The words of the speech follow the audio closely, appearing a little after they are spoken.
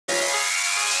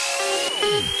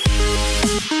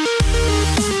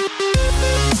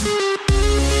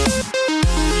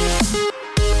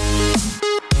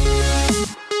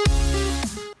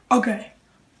Okay,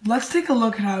 let's take a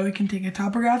look at how we can take a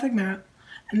topographic map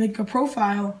and make a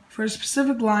profile for a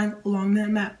specific line along that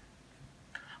map.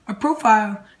 A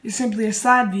profile is simply a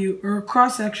side view or a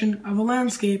cross-section of a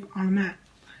landscape on a map.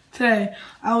 Today,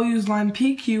 I will use line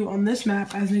PQ on this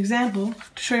map as an example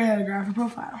to show you how to graph a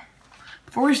profile.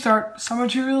 Before we start, some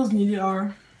materials needed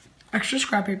are extra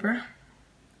scrap paper,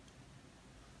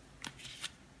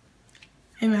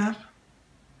 a map,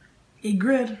 a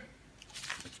grid,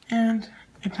 and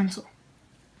a pencil.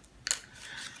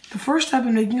 The first step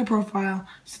in making a profile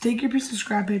is to take your piece of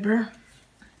scrap paper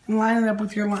and line it up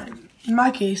with your line. In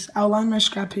my case, I'll line my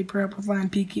scrap paper up with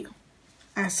line PQ,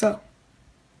 as so.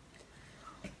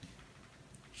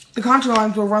 The contour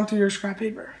lines will run through your scrap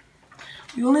paper.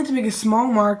 You will need to make a small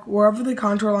mark wherever the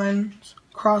contour lines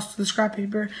cross to the scrap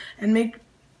paper and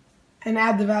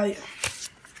add the value,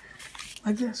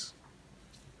 like this.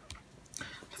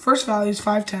 The first value is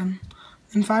 510,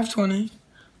 then 520,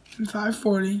 then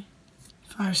 540,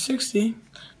 560,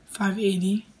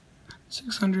 580,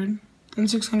 600, then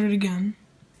 600 again,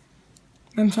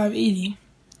 then 580,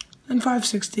 then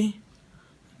 560,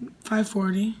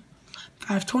 540,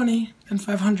 520, and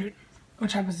 500,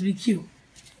 which happens to be Q.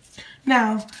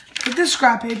 Now, take this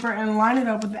scrap paper and line it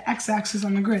up with the x-axis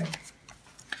on the grid.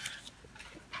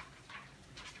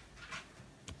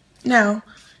 Now,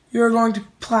 you are going to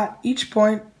plot each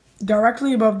point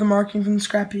directly above the marking from the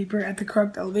scrap paper at the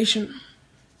correct elevation,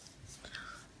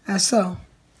 as so.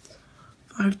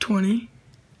 520,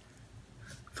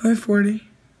 540,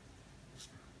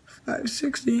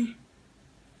 560,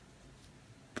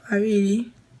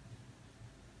 580,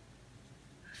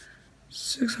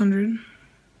 600,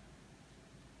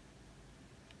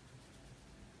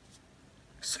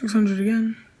 600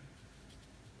 again,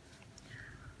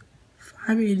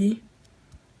 580,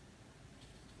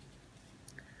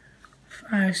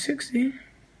 560,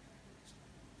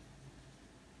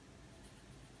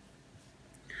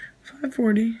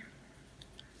 540,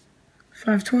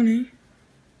 520,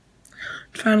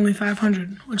 finally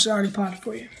 500, which is already plotted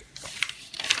for you.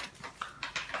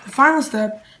 The final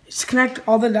step is to connect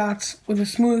all the dots with a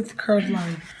smooth curved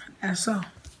line, as so.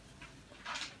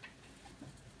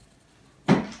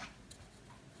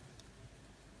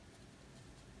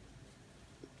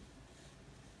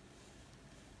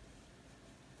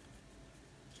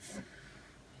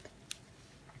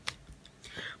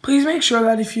 Please make sure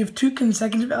that if you have two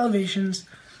consecutive elevations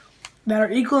that are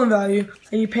equal in value,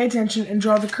 then you pay attention and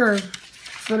draw the curve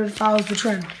so that it follows the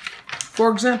trend.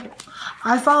 For example,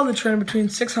 I follow the trend between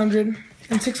 600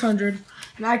 and 600,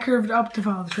 and I curved up to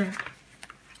follow the trend.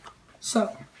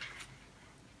 So,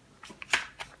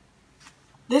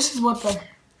 this is what the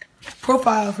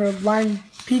profile for line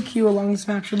PQ along this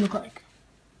map should look like.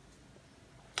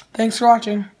 Thanks for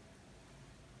watching.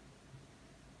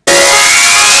 We'll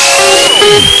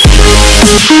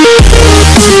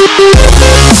be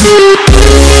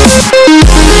right back.